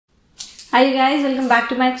Hi you guys, welcome back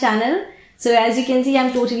to my channel. So as you can see,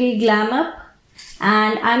 I'm totally glam up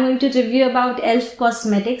and I'm going to review about e.l.f.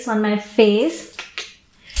 cosmetics on my face.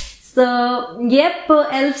 So yep,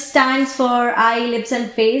 e.l.f. stands for eye, lips and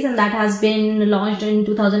face, and that has been launched in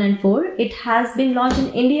 2004. It has been launched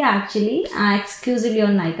in India actually, exclusively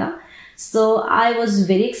on Nykaa. So I was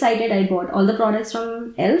very excited. I bought all the products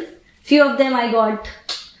from e.l.f. Few of them I got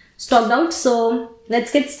stocked out. So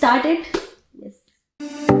let's get started. Yes.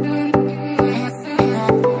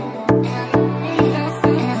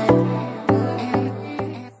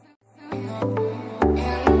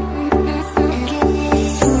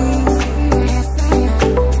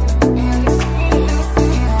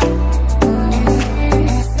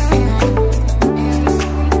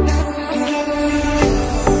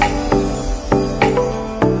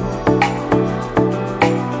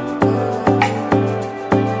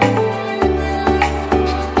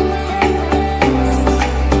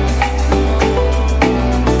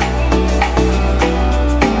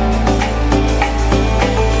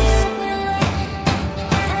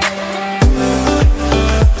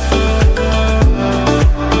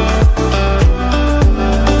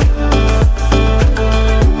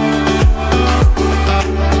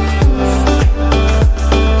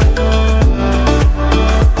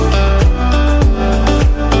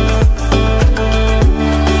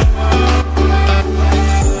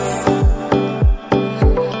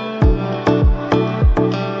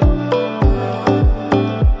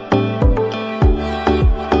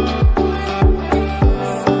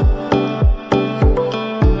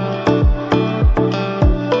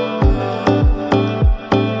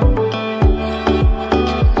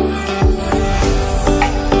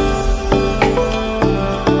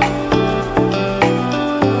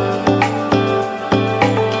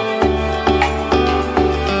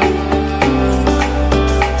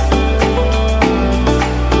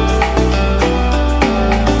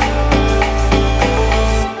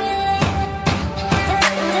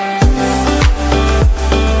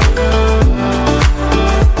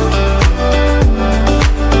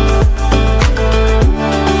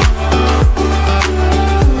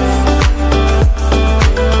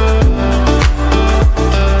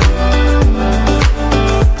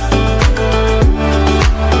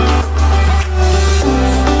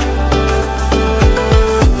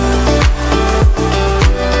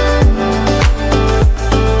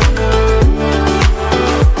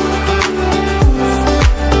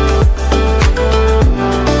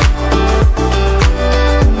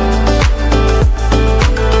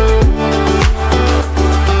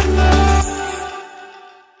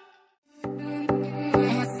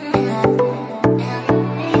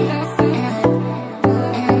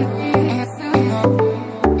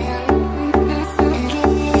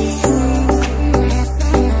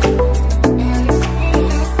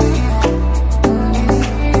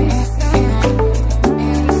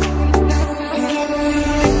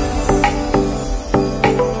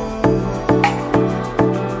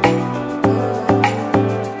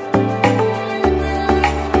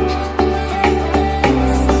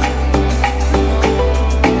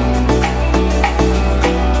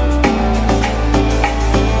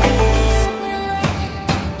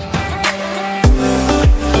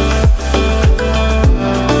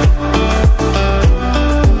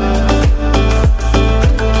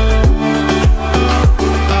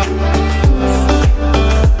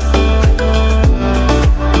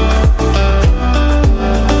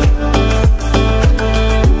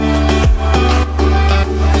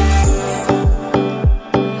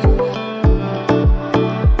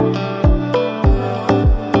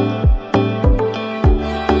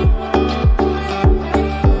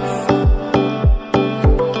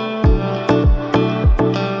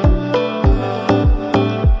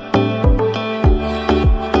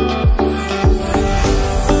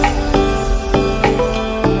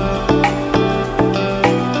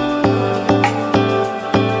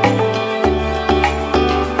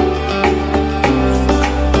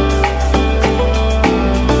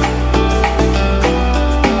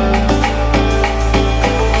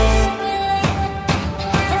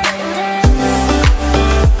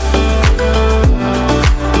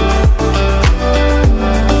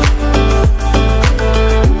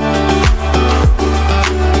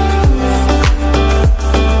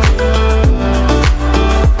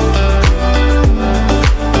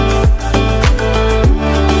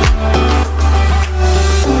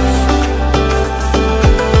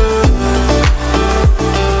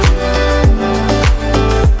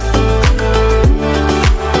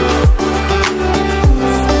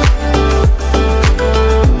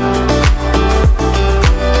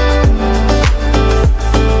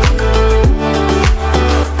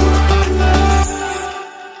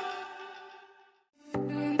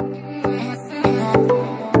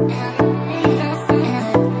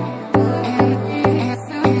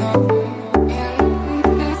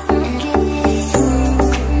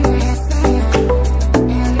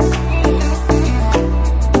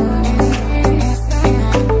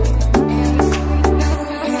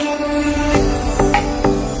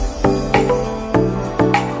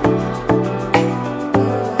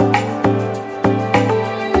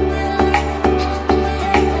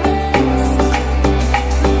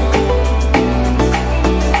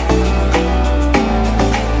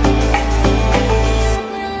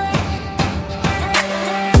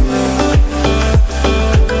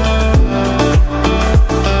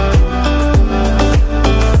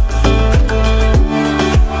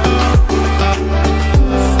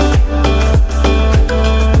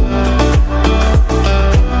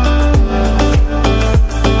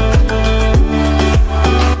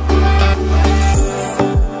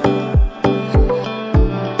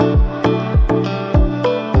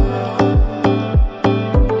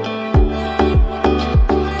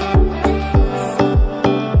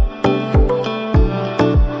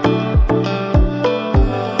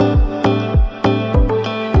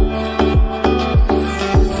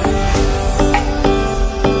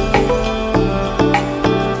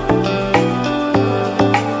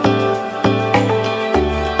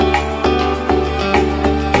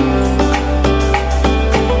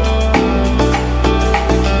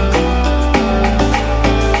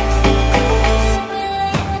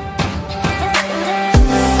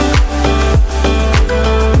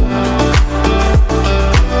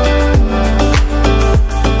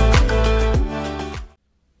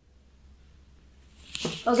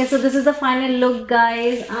 Okay, so this is the final look,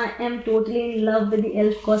 guys. I am totally in love with the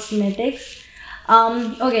e.l.f. Cosmetics.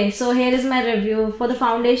 Okay, so here is my review. For the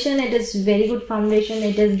foundation, it is very good foundation.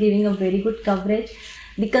 It is giving a very good coverage.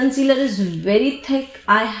 The concealer is very thick.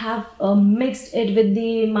 I have mixed it with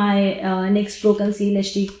my NYX Pro Conceal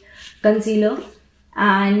HD concealer,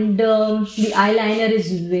 and the eyeliner is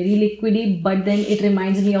very liquidy, but then it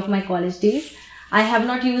reminds me of my college days. I have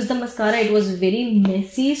not used the mascara. It was very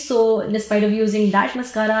messy, so despite of using that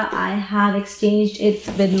mascara, I have exchanged it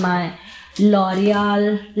with my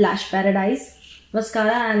L'Oreal Lash Paradise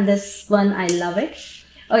mascara, and this one I love it.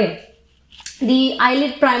 Okay. The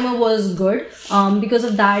eyelid primer was good. Because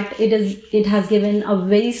of that, it has given a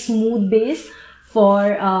very smooth base for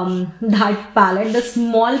that palette. The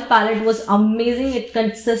small palette was amazing. It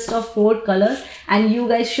consists of 4 colors, and you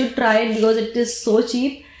guys should try it because it is so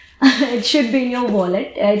cheap. It should be in your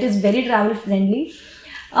wallet. It is very travel friendly.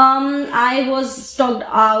 I was stocked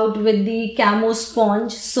out with the Camo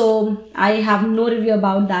sponge, so I have no review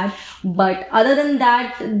about that. But other than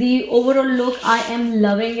that, the overall look, I am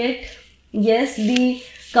loving it. Yes, the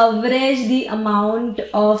coverage, the amount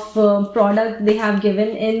of product they have given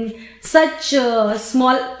in such a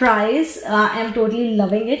small price, I am totally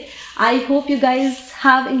loving it. I hope you guys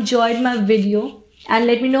have enjoyed my video, and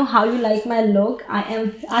let me know how you like my look. I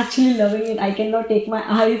am actually loving it. I cannot take my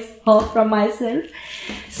eyes off from myself.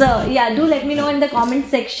 So yeah, do let me know in the comment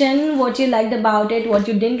section what you liked about it, what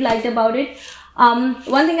you didn't like about it.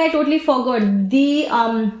 One thing I totally forgot, the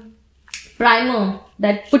primer,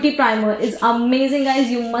 that putty primer is amazing, guys.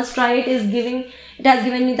 You must try it. It has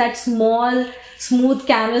given me that small smooth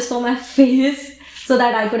canvas for my face, so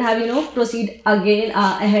that I could have, you know, proceed again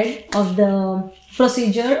ahead of the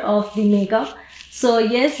procedure of the makeup. So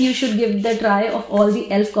yes, you should give the try of all the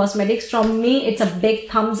e.l.f. Cosmetics. From me, it's a big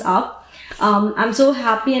thumbs up. I'm so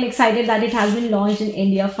happy and excited that it has been launched in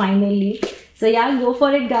India finally. So yeah, go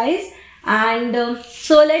for it, guys. And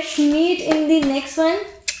so let's meet in the next one.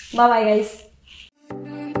 Bye bye, guys.